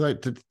 So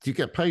did you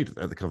get paid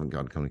at the Covent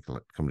Garden Comedy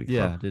Club?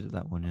 Yeah, I did at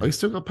that one. Yeah. Oh, you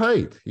still got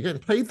paid? You're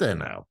getting paid there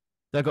now?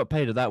 I got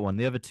paid at that one.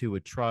 The other two were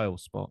trial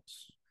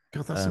spots.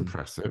 God, that's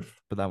impressive.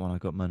 But that one I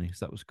got money,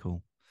 so that was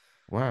cool.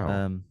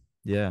 Wow.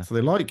 Yeah. So they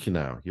like you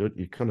now. You're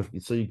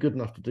so you're good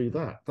enough to do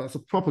that. That's a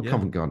proper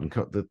Covent Garden,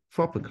 the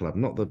proper club,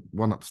 not the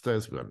one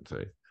upstairs we went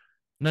to.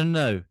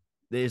 No.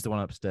 It is the one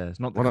upstairs,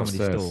 not the one comedy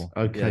upstairs. store.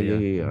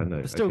 Okay, yeah, I know.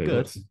 It's still okay,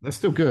 good. That's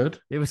still good.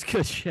 It was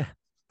good, yeah.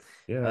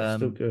 Yeah, it's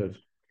still good.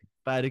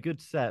 But I had a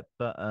good set,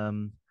 but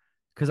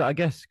because I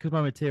guess because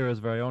my material is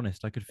very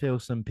honest, I could feel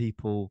some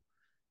people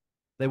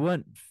they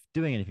weren't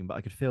doing anything, but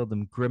I could feel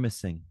them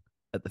grimacing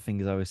at the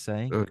things I was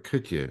saying.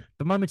 Could you?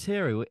 But my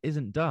material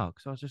isn't dark,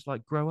 so I was just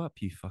like, grow up,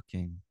 you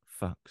fucking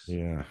fucks. Yeah.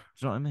 Do you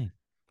know what I mean?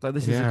 Like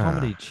this is a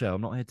comedy show.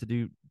 I'm not here to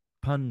do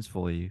puns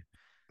for you.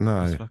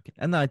 No.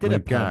 And then I did a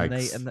pun,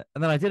 gags. and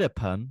then I did a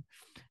pun,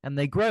 and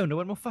they groaned. I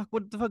went, "Well, fuck!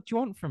 What the fuck do you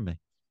want from me?"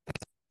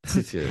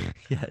 Did you?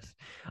 Yes,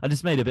 I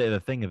just made a bit of a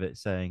thing of it,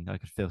 saying I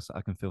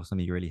can feel some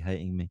of you really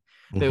hating me.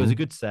 But it was a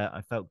good set.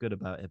 I felt good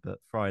about it. But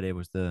Friday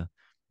was the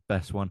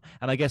best one,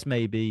 and I guess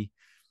maybe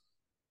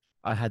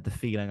I had the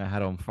feeling I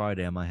had on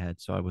Friday in my head,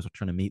 so I was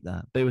trying to meet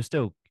that. But it was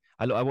still.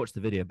 I watched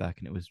the video back,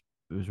 and it was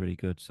really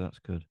good. So that's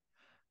good.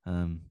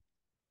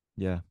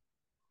 Yeah.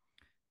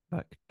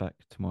 Back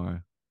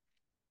tomorrow.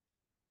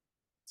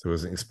 So it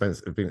was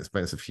expensive. It's been an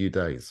expensive few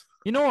days.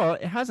 You know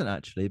what? It hasn't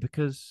actually,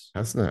 because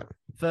hasn't it?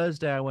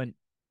 Thursday I went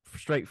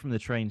straight from the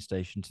train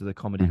station to the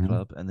comedy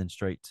club and then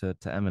straight to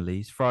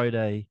Emily's.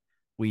 Friday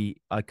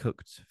I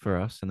cooked for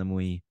us and then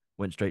we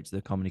went straight to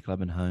the comedy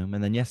club and home.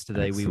 And then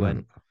yesterday we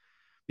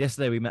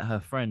met her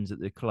friends at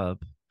the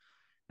club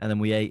and then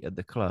we ate at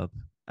the club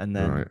and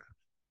then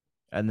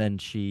and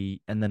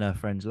then her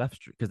friends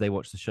left because they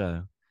watched the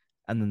show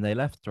and then they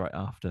left right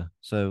after.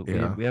 So we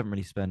haven't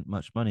really spent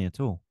much money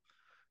at all.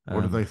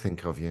 What do they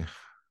think of you?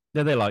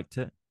 Yeah, they liked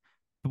it.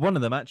 But one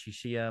of them actually,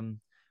 she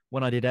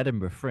when I did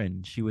Edinburgh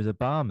Fringe, she was a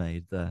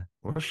barmaid there.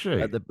 Was she?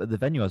 At the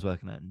venue I was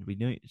working at, and we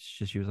knew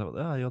she was like,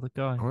 "Oh, you're the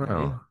guy." Wow.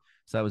 Yeah.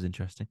 So that was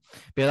interesting.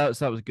 But yeah,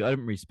 that was good. I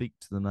didn't really speak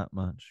to them that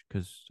much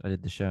because I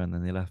did the show and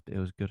then they left. But it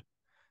was good.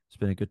 It's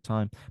been a good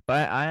time.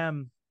 But I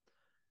am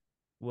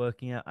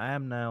working out. I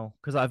am now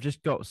because I've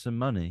just got some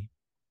money,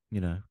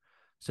 you know.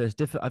 So it's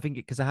difficult. I think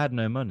because I had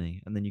no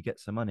money, and then you get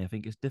some money. I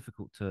think it's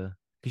difficult to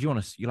because you're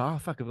like, oh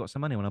fuck, I've got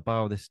some money when I buy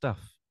all this stuff.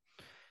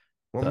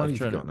 What money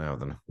have you got now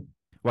then?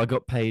 Well, I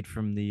got paid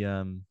from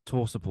the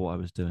tour support I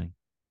was doing.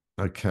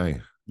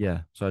 Okay.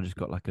 Yeah, so I just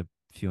got like a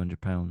few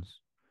 £100.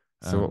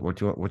 So what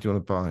do you want to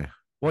buy?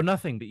 Well,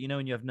 nothing. But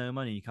when you have no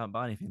money, you can't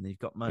buy anything. Then you've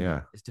got money.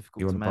 Yeah, it's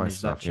difficult to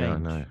manage that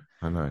change. Yeah,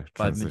 I know.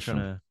 But I've been trying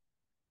to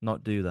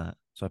not do that,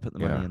 so I put the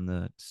money in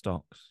the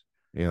stocks.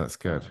 Yeah, that's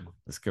good.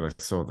 That's good. I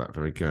saw that.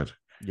 Very good.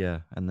 Yeah,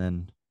 and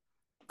then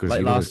because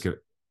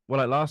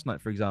like last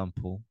night, for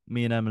example,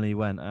 me and Emily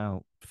went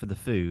out for the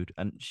food,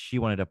 and she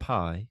wanted a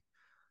pie,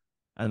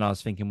 and I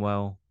was thinking,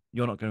 well,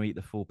 you're not going to eat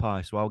the full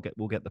pie, so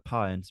we'll get the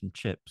pie and some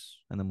chips,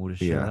 and then we'll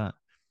just share that.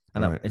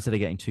 And instead of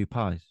getting 2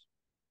 pies,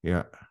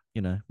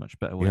 much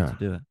better way to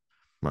do it.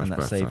 Much and that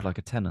better. saved like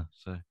a tenner.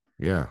 So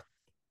yeah,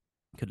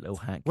 Good little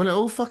hack. Well, it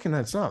all fucking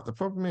adds up. The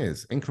problem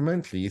is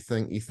incrementally. You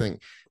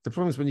think the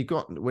problem is when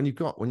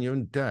you're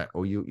in debt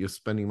or you're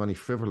spending money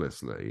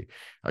frivolously.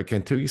 Okay,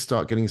 until you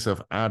start getting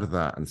yourself out of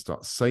that and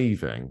start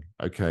saving.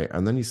 Okay,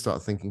 and then you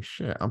start thinking,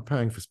 shit, I'm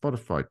paying for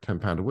Spotify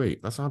 £10 a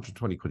week. That's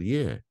 120 quid a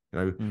year.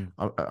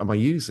 Am I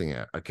using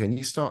it? Okay, and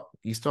you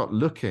start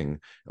looking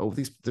at all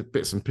these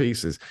bits and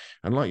pieces,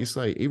 and like you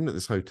say, even at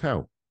this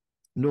hotel,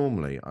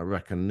 normally I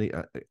reckon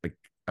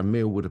a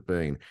meal would have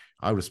been,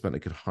 I would have spent a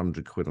good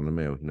 100 quid on a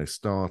meal,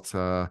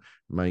 starter,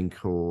 main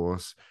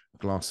course,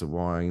 glass of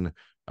wine.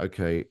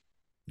 Okay.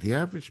 The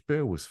average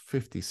bill was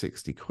 50,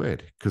 60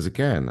 quid. Because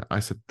again, I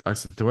said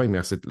to Amy,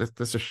 I said,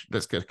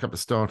 let's get a couple of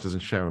starters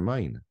and share a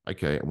main.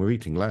 Okay. And we're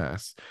eating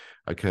less.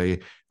 Okay.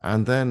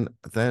 And then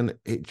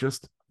it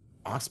just,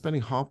 I was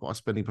spending half what I was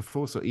spending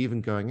before. So even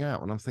going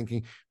out, and I'm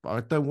thinking, but I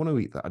don't want to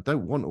eat that. I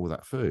don't want all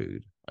that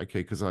food.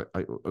 Okay, because I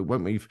it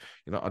won't leave.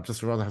 I'd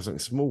just rather have something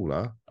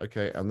smaller.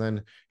 Okay, and then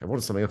if I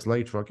want something else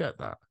later, I'll get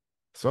that.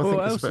 So I think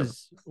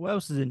what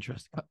else is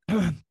interesting?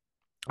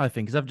 I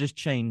think because I've just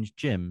changed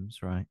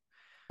gyms, right?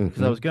 Because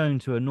Mm-hmm. I was going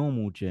to a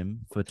normal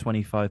gym for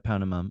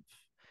 £25 a month,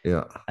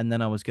 Yeah. and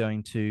then I was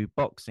going to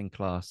boxing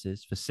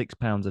classes for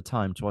 £6 a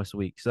time twice a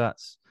week. So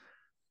that's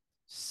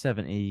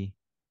 £73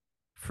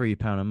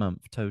 a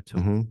month total.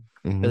 Mm-hmm.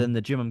 Mm-hmm. But then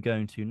the gym I'm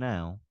going to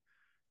now,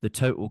 the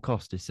total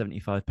cost is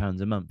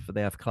 £75 a month, but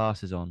they have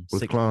classes on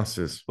With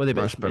classes, Well, much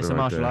it's a better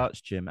martial idea.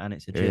 arts gym and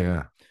it's a gym,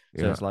 Yeah.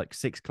 so Yeah. it's like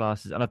 6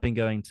 classes, and I've been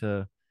going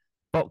to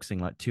boxing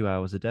like 2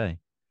 hours a day,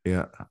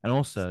 Yeah. and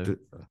also,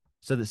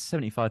 so that's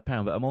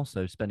 £75, but I'm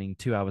also spending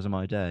 2 hours of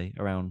my day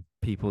around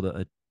people that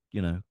are,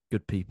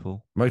 good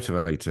people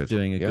Motivated.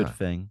 doing a good Yeah.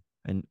 thing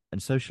and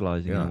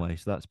socializing in a Yeah. way.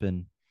 So that's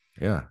been,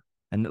 Yeah.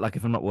 and like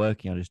if I'm not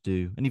working, I just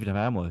do, and even if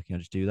I am working, I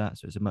just do that.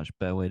 So it's a much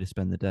better way to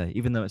spend the day,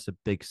 even though it's a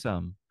big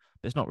sum,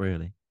 but it's not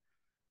really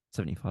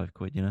 75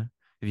 quid,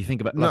 If you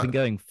think about, like, I've No, been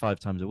going 5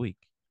 times a week.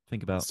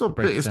 Think about, it's not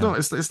break big. it It's down.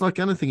 not. It's like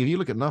anything. If you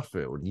look at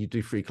Nuffield and you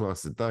do 3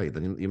 classes a day,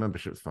 then your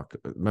membership's fuck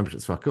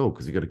all,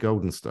 because you go to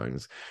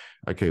Goldenstones,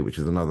 okay, which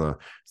is another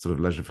sort of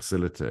leisure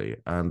facility,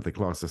 and the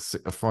class is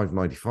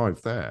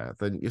 £5.95 there.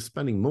 Then you're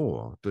spending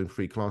more doing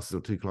 3 classes or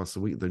 2 classes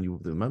a week than you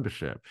would the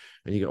membership,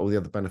 and you get all the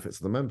other benefits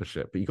of the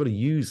membership. But you got to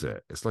use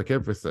it. It's like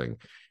everything,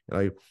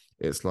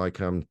 It's like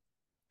when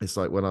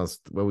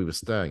we were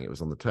staying, it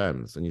was on the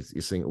Thames, and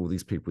you're seeing all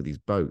these people with these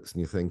boats, and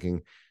you're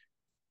thinking,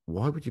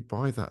 why would you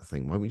buy that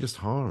thing? Why don't we just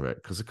hire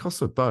it? Because the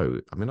cost of a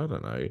boat, I mean, I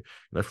don't know.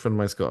 A friend of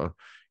mine's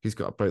he's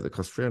got a boat that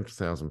costs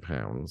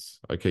 £300,000.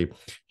 Okay,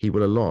 he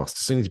would have lost,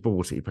 as soon as he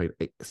bought it, he paid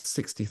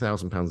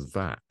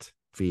 £60,000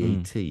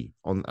 VAT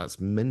on. That's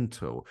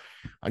mental.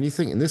 And you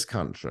think in this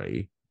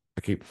country,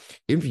 okay,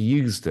 if you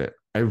used it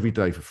every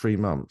day for 3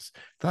 months,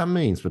 that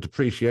means for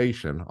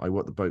depreciation,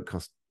 what the boat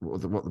cost,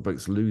 what the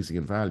boat's losing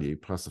in value,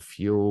 plus the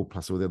fuel,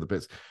 plus all the other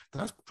bits,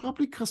 that's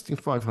probably costing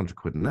 500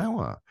 quid an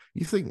hour.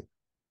 You think,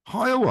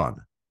 hire one.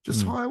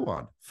 Just hire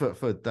one for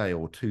a day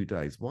or 2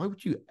 days. Why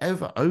would you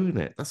ever own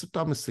it? That's the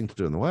dumbest thing to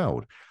do in the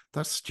world.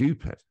 That's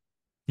stupid.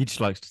 He just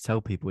likes to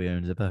tell people he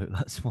owns a boat.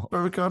 That's what. But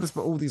regardless,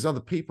 all these other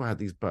people had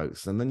these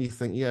boats, and then you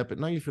think, yeah, but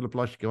now you feel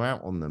obliged to go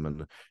out on them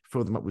and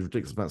fill them up with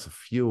ridiculous amounts of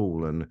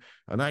fuel, and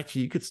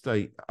actually you could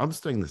stay. I'm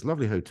staying in this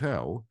lovely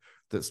hotel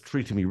that's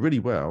treating me really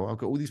well. I've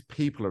got all these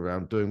people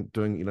around doing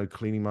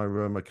cleaning my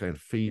room, okay, and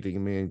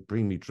feeding me and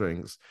bringing me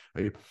drinks,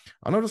 and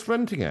I'm just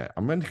renting it.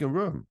 I'm renting a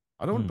room.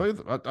 I don't want to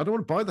buy. I don't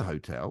want to buy the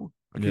hotel.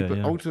 Okay, but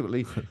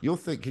ultimately, you're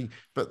thinking,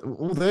 but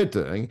all they're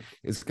doing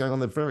is going on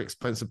their very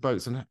expensive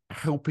boats and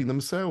helping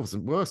themselves.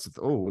 And worse of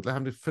all, they're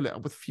having to fill it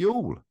up with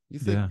fuel. You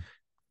think,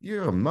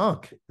 you're a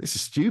mug. This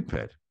is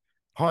stupid.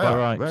 All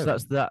right, so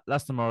that's that.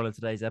 That's the moral of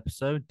today's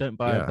episode. Don't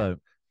buy a boat.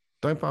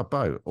 Don't buy a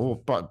boat,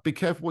 but be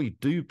careful what you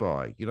do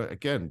buy.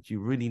 Again, do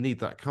you really need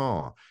that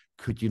car?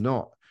 Could you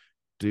not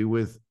do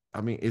with?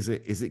 I mean, is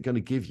it going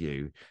to give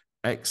you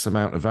X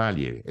amount of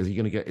value? Are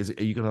you going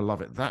to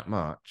love it that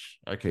much?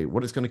 Okay,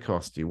 what it's going to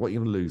cost you, what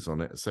you're going to lose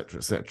on it, etc.,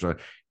 etc.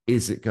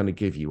 Is it going to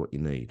give you what you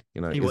need?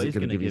 Is it going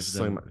to give you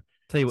so much?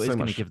 Tell you what is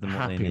going to give them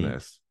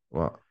happiness.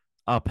 What?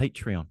 Our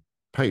Patreon.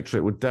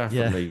 Patreon would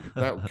definitely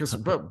that, because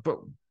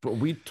but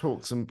we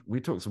talk some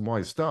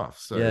wise stuff.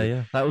 So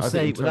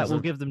that will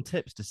give them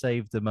tips to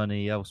save the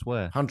money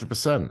elsewhere.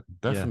 100%,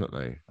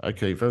 definitely.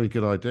 Okay, very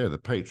good idea. The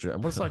Patreon.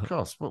 And what's that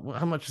cost?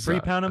 How much is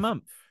 £3 a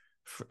month?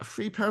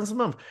 £3 a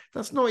month.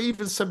 That's not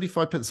even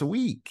 75 pence a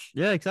week.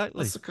 Yeah,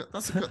 exactly.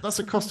 That's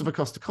a cost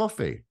of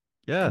coffee.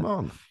 Yeah. Come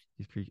on.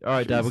 All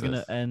right, Dad, we're going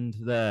to end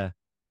there.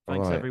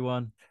 Thanks,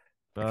 everyone.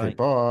 Bye. Okay,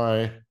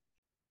 bye.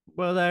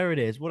 Well, there it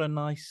is. What a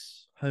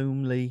nice,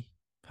 homely,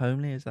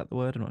 is that the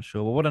word? I'm not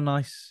sure. Well, what a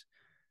nice,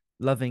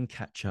 loving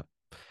catch up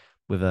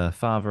with a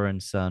father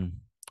and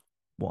son.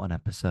 What an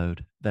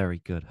episode. Very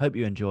good. Hope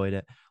you enjoyed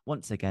it.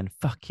 Once again,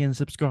 fucking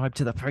subscribe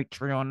to the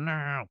Patreon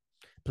now.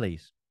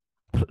 Please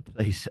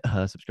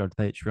subscribe to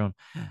Patreon.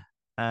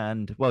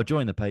 And, well,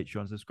 join the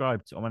Patreon.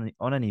 Subscribe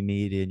on any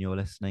media you're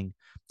listening.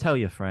 Tell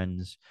your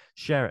friends.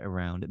 Share it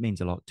around. It means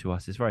a lot to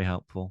us. It's very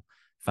helpful.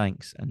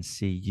 Thanks, and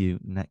see you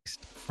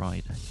next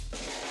Friday.